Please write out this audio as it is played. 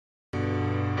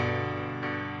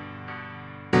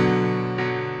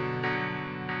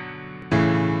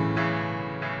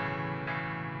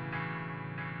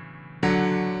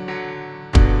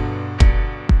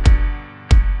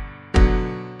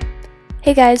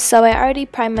Hey guys, so I already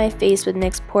primed my face with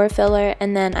NYX Pore Filler,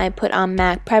 and then I put on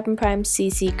MAC Prep and Prime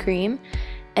CC Cream,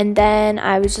 and then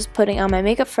I was just putting on my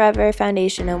Makeup Forever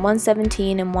foundation in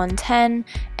 117 and 110,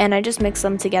 and I just mixed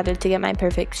them together to get my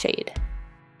perfect shade.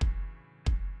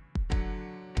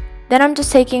 Then I'm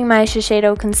just taking my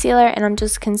Shiseido concealer and I'm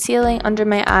just concealing under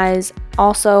my eyes,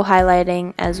 also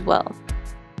highlighting as well.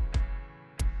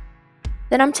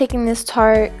 Then I'm taking this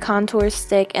Tarte contour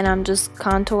stick and I'm just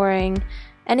contouring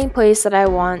any place that I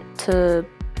want to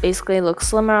basically look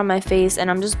slimmer on my face, and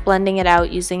I'm just blending it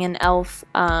out using an e.l.f.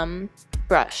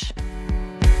 brush.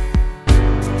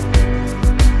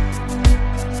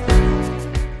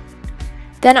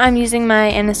 Then I'm using my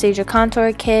Anastasia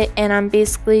contour kit and I'm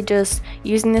basically just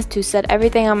using this to set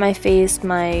everything on my face,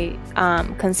 my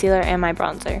concealer and my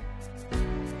bronzer.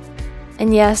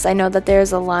 And yes, I know that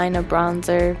there's a line of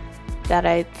bronzer that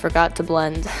I forgot to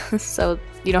blend, so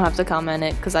you don't have to comment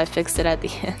it because I fixed it at the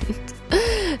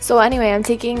end. So anyway, I'm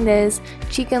taking this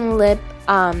cheek and lip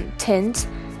tint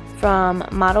from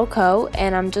Model Co,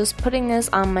 and I'm just putting this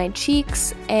on my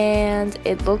cheeks and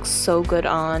it looks so good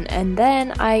on. And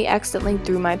then I accidentally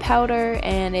threw my powder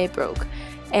and it broke.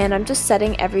 And I'm just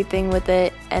setting everything with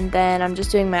it, and then I'm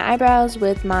just doing my eyebrows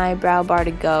with my Brow Bar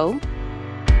to Go.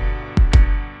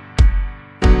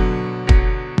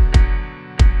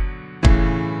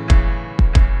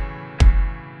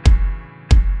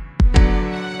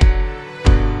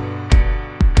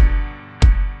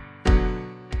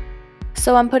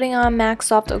 So I'm putting on MAC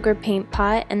Soft Ochre Paint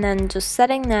Pot and then just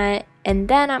setting that, and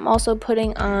then I'm also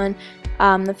putting on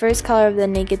the first color of the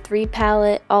Naked 3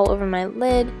 palette all over my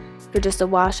lid for just a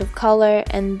wash of color,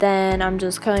 and then I'm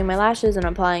just curling my lashes and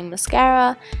applying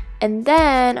mascara, and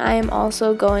then I am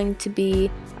also going to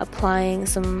be applying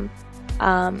some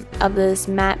of this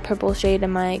matte purple shade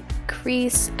in my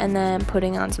crease, and then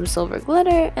putting on some silver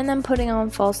glitter, and then putting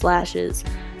on false lashes.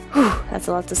 Whew, that's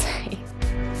a lot to say.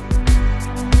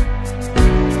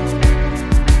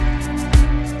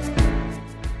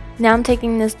 Now I'm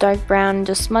taking this dark brown and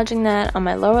just smudging that on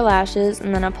my lower lashes,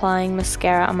 and then applying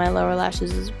mascara on my lower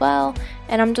lashes as well,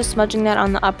 and I'm just smudging that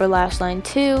on the upper lash line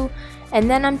too. And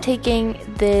then I'm taking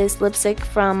this lipstick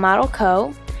from Model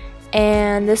Co,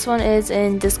 and this one is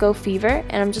in Disco Fever,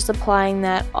 and I'm just applying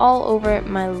that all over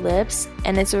my lips,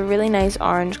 and it's a really nice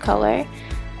orange color,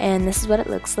 and this is what it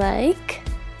looks like.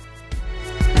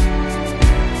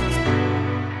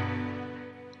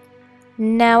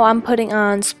 Now I'm putting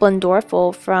on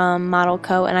Splendorful from Model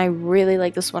Co, and I really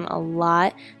like this one a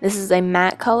lot. This is a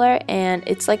matte color and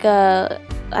it's like a,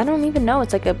 I don't even know,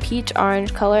 it's like a peach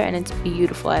orange color and it's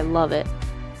beautiful. I love it.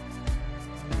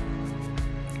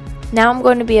 Now I'm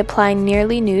going to be applying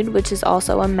Nearly Nude, which is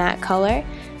also a matte color,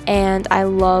 and I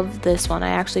love this one. I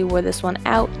actually wore this one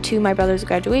out to my brother's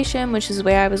graduation, which is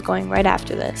where I was going right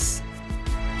after this.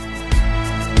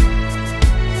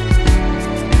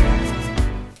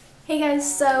 Hey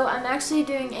guys, so I'm actually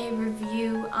doing a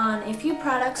review on a few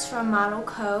products from Model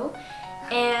Co,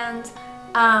 and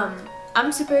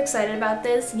I'm super excited about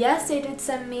this. Yes, they did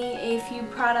send me a few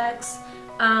products,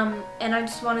 and I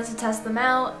just wanted to test them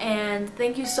out, and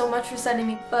thank you so much for sending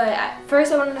me. But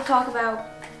first I wanted to talk about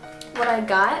what I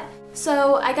got.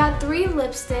 So I got 3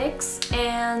 lipsticks,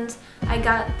 and I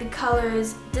got the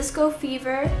colors Disco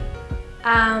Fever,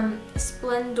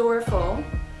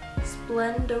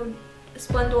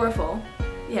 Splendorful,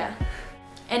 yeah,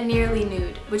 and Nearly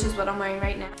Nude, which is what I'm wearing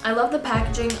right now. I love the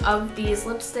packaging of these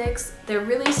lipsticks. They're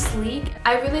really sleek.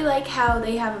 I really like how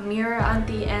they have a mirror at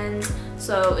the end,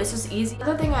 so it's just easy.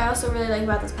 Another thing I also really like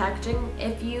about this packaging,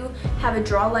 if you have a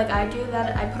drawer like I do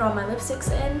that I put all my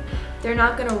lipsticks in, they're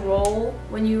not gonna roll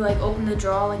when you like open the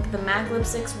drawer. Like the MAC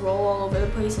lipsticks roll all over the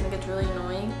place and it gets really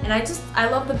annoying. And I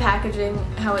love the packaging,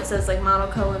 how it says like Model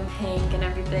Co in pink and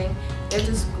everything. They're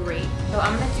just great. So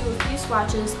I'm gonna do a few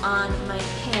swatches on my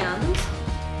hands.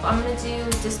 I'm gonna do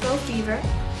Disco Fever,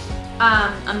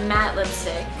 a matte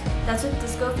lipstick. That's what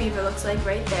Disco Fever looks like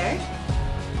right there.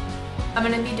 I'm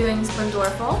gonna be doing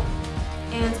Splendorful,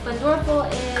 and Splendorful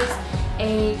is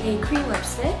a cream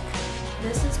lipstick.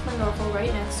 This is Splendorful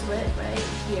right next to it, right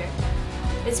here.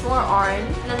 It's more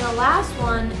orange. And then the last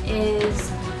one is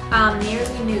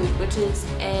Nearly Nude, which is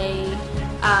a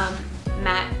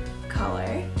matte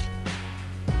color.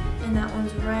 And that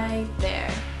one's right there.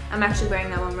 I'm actually wearing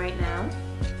that one right now.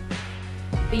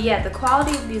 But yeah, the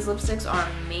quality of these lipsticks are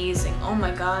amazing. Oh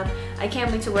my god, I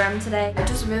can't wait to wear them today. I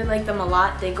just really like them a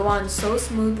lot. They go on so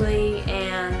smoothly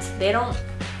and they don't,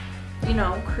 you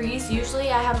know, crease. Usually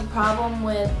I have a problem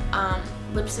with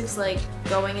lipsticks like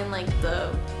going in like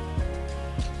the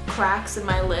cracks in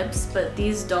my lips, but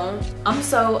these don't. I'm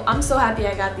so happy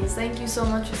I got these. Thank you so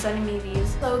much for sending me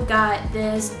these. So got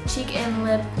this cheek and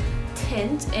lip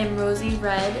tint in rosy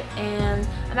red, and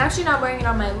I'm actually not wearing it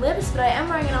on my lips, but I am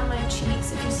wearing it on my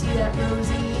cheeks. If you see that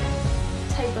rosy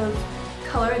type of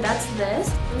color, that's this.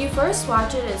 When you first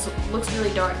swatch it, it looks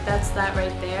really dark. That's that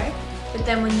right there. But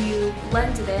then when you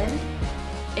blend it in,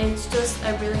 it's just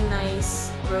a really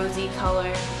nice rosy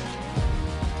color.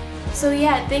 So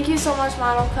yeah, thank you so much,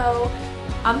 Model Co.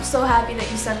 I'm so happy that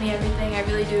you sent me everything. I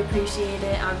really do appreciate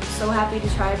it. I'm so happy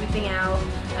to try everything out.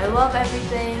 I love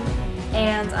everything,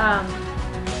 and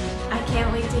I can't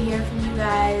wait to hear from you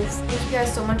guys. Thank you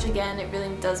guys so much again. It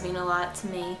really does mean a lot to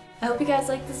me. I hope you guys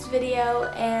like this video,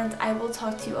 and I will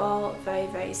talk to you all very,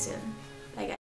 very soon. Bye guys.